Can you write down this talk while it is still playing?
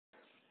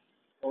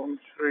Om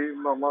Shri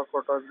Mama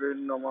Kotagri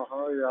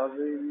Namaha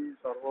Yavi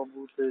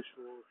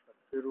Sarvabhuteshu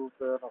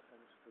Shaktirupena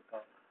Samstita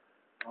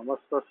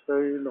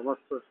Namastastai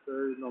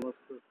Namastastai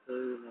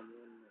Namastastai Namo.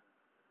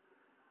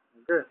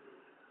 Okay,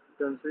 you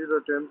can see the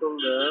temple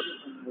there.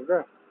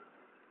 Okay,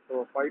 so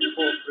fight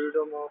for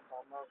freedom of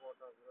Mama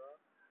Kotagra.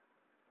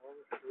 Om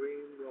Shri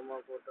Mama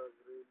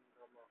Kotagri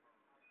Namaha.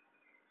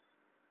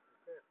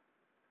 Okay,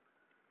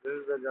 this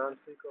is the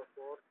Jhansi Ka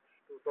Fort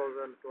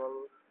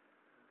 2012.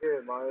 Okay,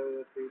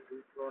 Mayavati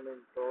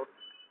dethroning torch.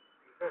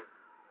 Okay.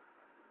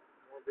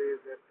 Modi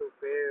is yet to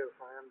pay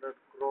 500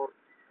 crore,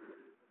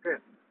 okay,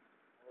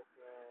 of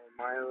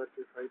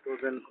Mayavati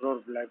 5,000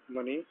 crore black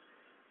money,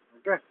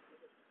 okay.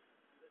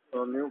 So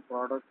new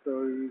product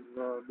is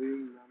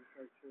being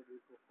manufactured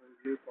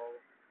eco-friendly power,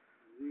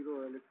 zero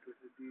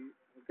electricity,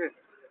 okay,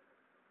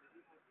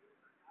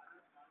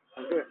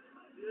 okay.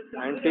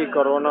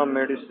 Anti-corona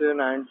medicine,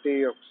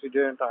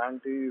 antioxidant,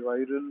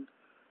 antiviral,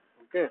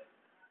 okay,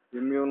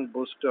 immune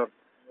booster,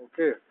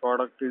 okay.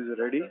 Product is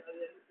ready,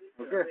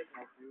 okay.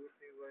 Of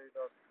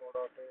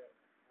UCY.co.in,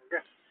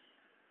 okay.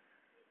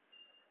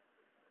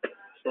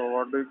 So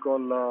what do you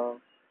call?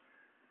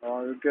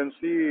 You can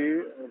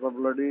see the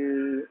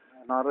bloody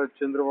Nara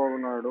Chandrababu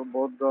Naidu,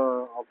 both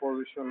the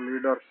opposition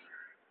leaders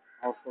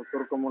of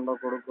Turkamunda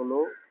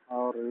Kodukulu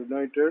are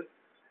united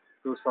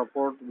to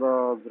support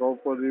the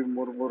Draupadi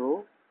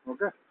Murmuru,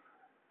 okay,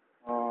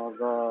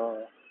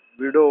 the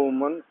widow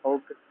woman.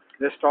 Okay.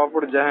 They stopped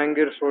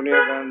Jehagir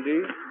Sonia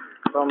Gandhi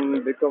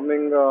from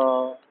becoming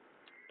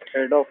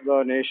head of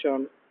the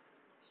nation,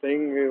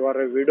 saying you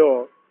are a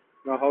widow.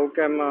 Now how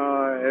can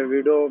a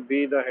widow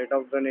be the head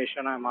of the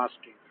nation? I am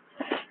asking.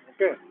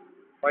 Okay,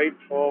 fight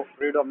for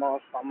freedom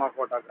of Mama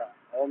Kotagra.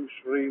 Om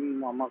Shri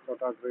Mama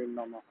Kotagra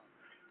Namaha.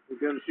 You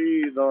can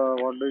see the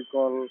what they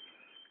call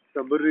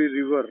Sabari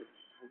River.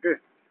 Okay,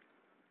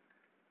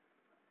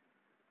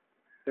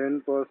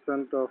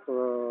 10% of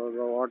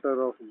the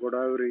water of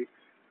Godavari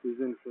is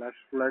in flash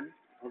flood.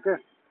 Okay,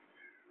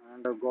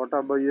 and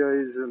Gotabaya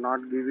is not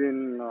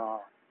given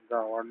the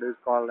what they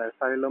call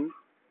asylum.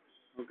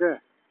 Okay,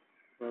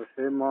 so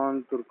shame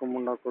on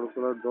Turkamunda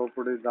Kurkula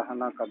Dopudi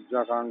Dahana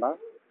Kabja Kanda.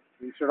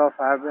 Instead of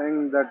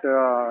having that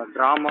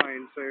drama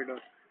inside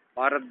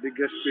Bharat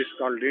biggest piece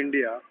called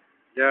India,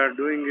 they are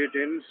doing it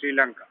in Sri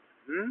Lanka.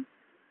 Hmm?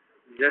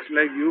 Just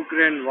like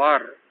Ukraine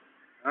war,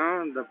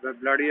 the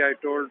bloody I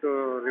told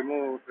to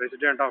remove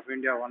President of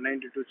India,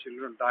 192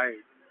 children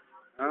died.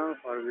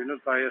 For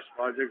Vinutayas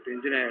project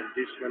engineer,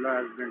 this fellow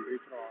has been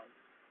dethroned.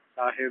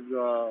 Sahib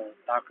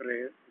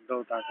Thackeray,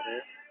 Uddhav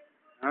Thackeray.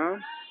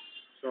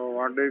 So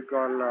what do you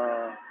call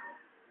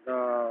the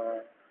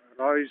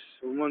Roy's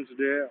Women's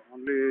Day?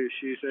 Only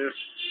she says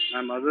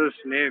my mother's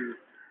name,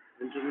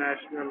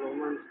 International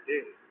Women's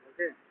Day.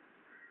 Okay,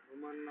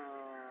 woman.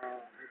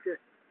 Okay,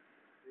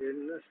 in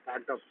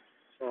startup.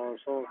 So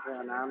for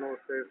nano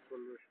safe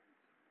solution.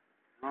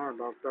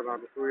 Dr.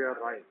 Arsuya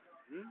Rai.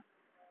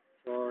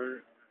 So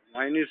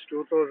mine is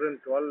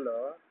 2012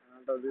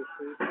 and this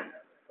is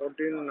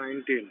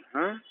 1419.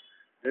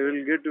 They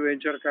will get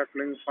venture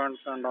capital funds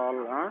and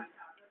all.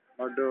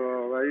 But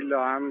while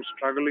I am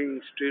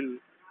struggling still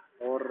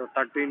over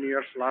 13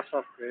 years loss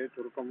of pay,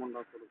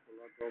 Turkamunda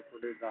Kurukula,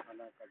 Dopudi,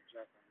 Dahana,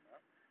 Kabja Kanda.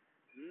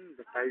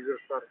 The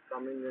tigers are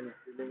coming and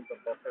killing the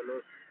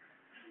buffaloes,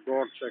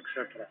 goats,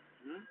 etc.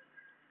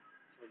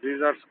 So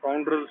these are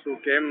scoundrels who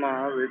came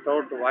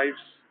without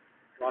wives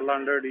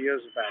 1200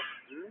 years back.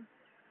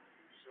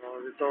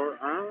 So without,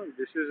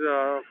 this is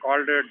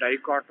called a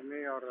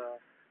dichotomy or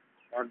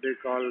what they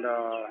call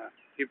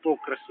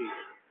hypocrisy.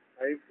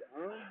 Like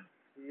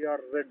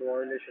CRZ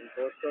violation,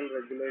 coastal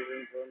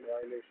regulations on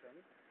violation.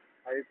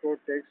 High Court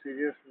takes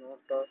serious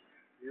note of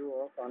view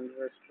of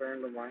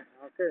unrestrained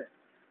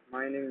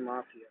mining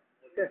mafia.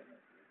 Okay.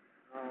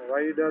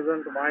 Why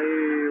doesn't my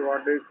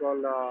what do you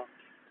call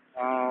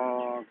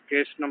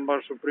case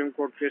number Supreme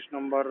Court case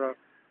number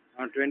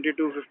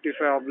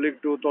 2255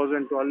 oblique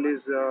 2012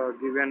 is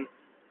given?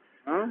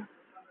 So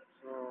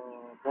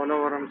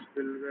Polavaram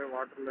spillway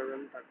water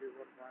level 34.02.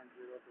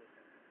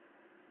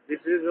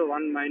 This is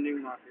one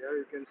mining mafia.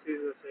 You can see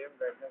the same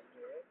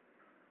Wednesday,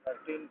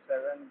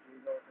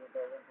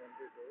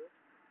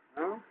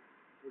 13/7/2022.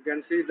 You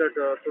can see that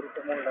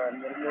Turkamunda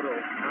Murmuru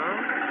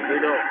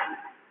widow.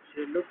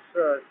 She looks,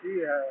 see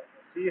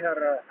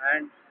her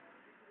hands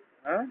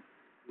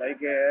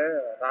like a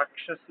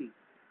Rakshasi,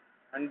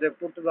 and they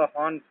put the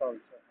horns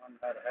also on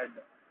her head.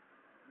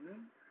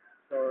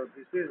 So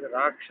this is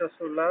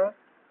Rakshasula.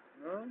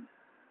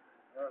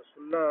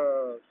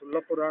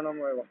 Sulla Puranam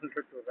I wanted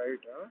to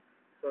write.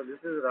 So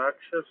this is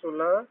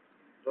Rakshasula,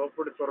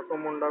 Dopudi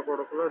Turkamunda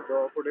Kodukula,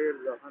 Dopudi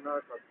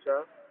Jahana Kabja,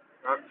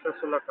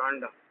 Rakshasula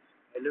Kanda,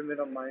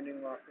 aluminum mining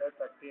mafia,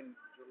 13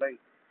 July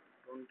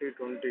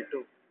 2022.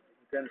 You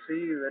can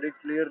see very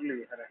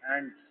clearly her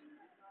hands.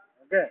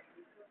 Okay,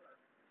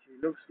 she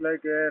looks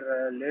like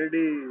a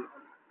lady.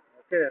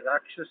 Okay,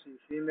 Rakshasi,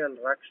 female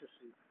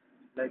Rakshasi,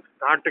 like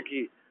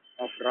Kataki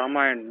of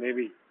Ramayana,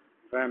 maybe,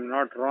 if I am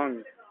not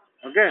wrong.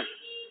 Okay,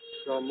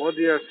 so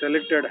Modi has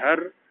selected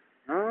her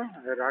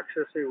A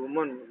Rakshasi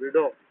woman,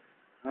 widow,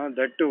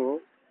 that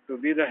too, to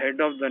be the head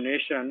of the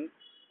nation.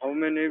 How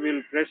many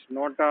will press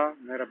Nota,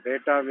 Mera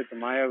Beta with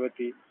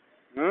Mayavati?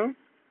 Huh?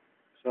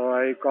 So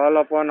I call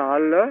upon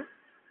all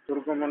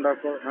Turkamunda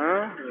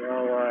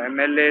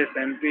MLAs,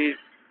 MPs,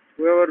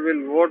 whoever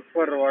will vote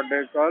for what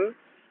they call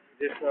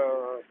this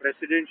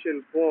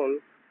presidential poll,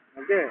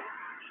 okay,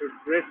 should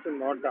press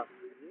Nota.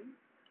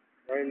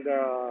 While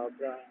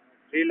the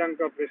Sri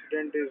Lanka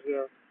president is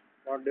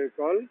what they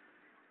call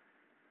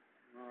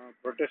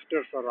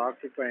protesters are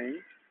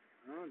occupying.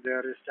 They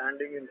are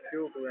standing in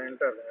queue to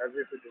enter as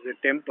if it is a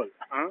temple.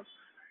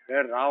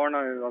 Where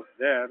Ravana was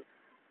there.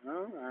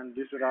 And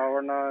this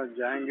Ravana,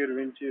 Jehagir,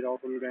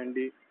 Rahul,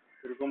 Gandhi,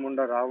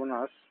 Turkamunda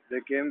Ravanas,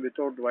 they came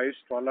without wives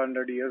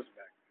 1200 years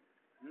back.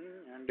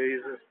 And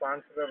his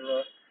sponsor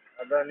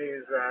Adani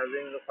is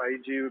having a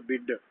 5G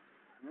bid.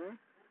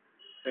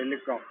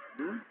 Telecom.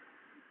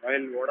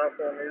 While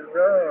Vodafone is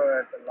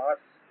at the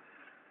loss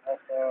of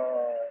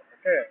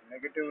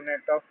negative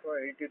net of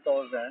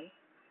 80,000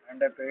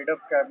 and a paid up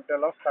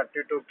capital of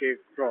 32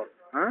 crore.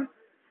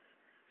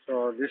 So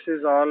this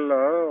is all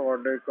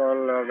what they call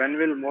when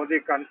will Modi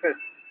confess?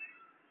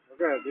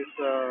 Okay, this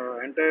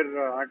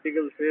entire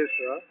article says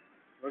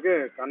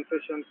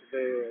confessions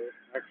they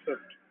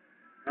accept.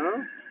 So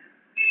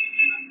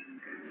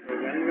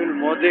when will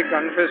Modi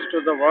confess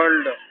to the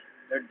world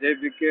that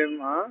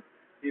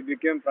he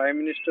became prime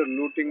minister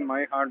looting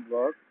my hard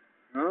work?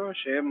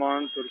 Shame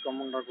on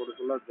Turkamunda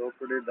Kurukula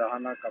Dokudi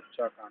Dahana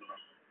Kapcha Kanda.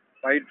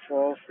 Fight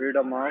for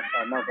freedom of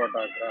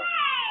Amakotagra.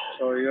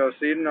 So you have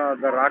seen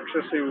the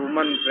Rakshasi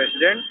woman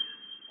president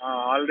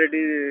already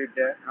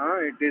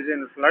it is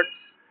in floods.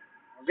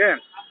 Okay,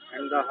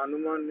 and the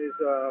Hanuman is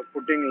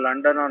putting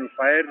London on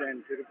fire,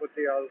 and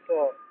Tirupati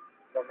also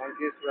the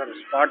monkeys were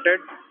spotted.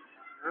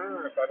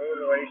 Karur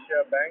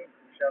Vaishya Bank,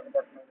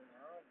 Visakhapatnam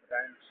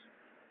branch.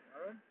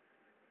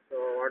 So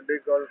what they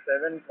call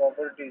 7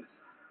 properties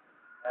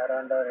are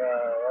under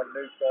what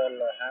they call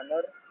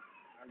hammer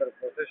under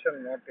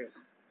possession notice.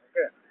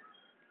 Okay.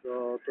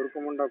 So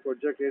Turkamunda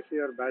Koja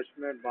KCR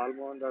batchmate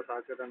Balmohan Das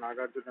Acharya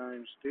Nagarjuna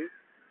University,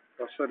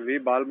 Professor V.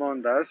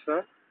 Balmohan Das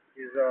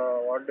is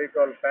what they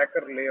call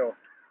Packer layout.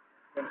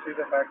 You can see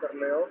the Packer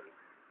layout.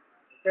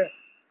 Okay.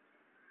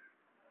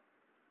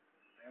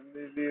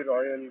 MVB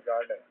Royal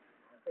Garden.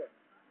 Okay.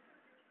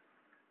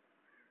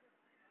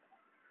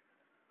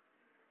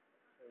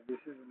 So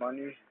this is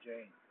Manish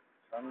Jain,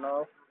 son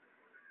of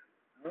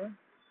what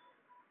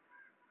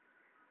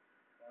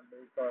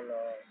they call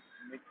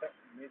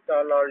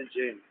Mitalal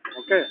Jain.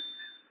 Okay.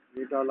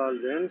 Mitalal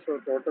Jain. So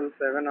total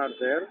 7 are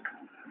there.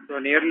 So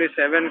nearly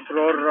 7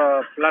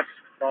 crore plus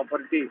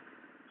property.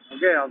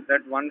 Okay, of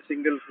that one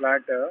single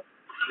flat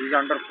is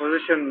under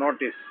possession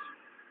notice.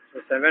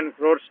 So 7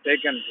 crores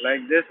taken.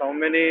 Like this, how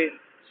many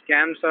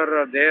scams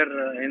are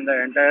there in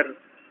the entire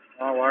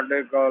what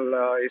they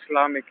call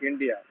Islamic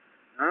India?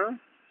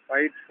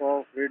 Fight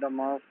for freedom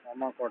of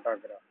Amma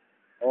Kotagra.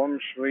 Om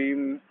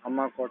Shrim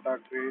Amma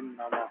Kotakrin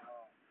Namaha.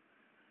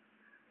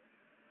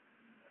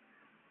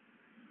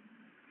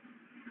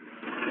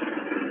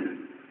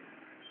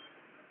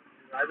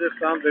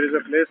 Rajasthan, there is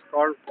a place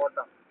called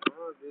Kota.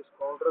 These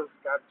counters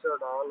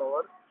captured all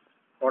our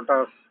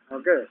Kotas.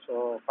 Okay,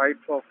 so fight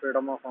for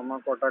freedom of Amma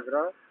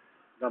Kotagra.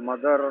 The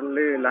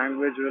motherly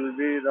language will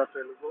be the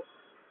Telugu.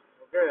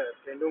 Okay,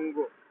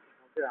 Tenungu.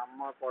 Okay,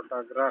 Amma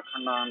Kotagra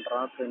Khanda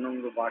Andhra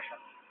Tenungu Bhasha.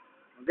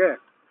 Okay,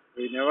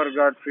 we never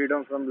got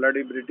freedom from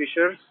bloody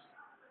Britishers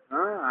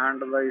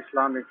and the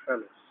Islamic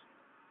fellows.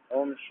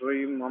 Om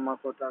Shri Amma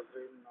Kotagra.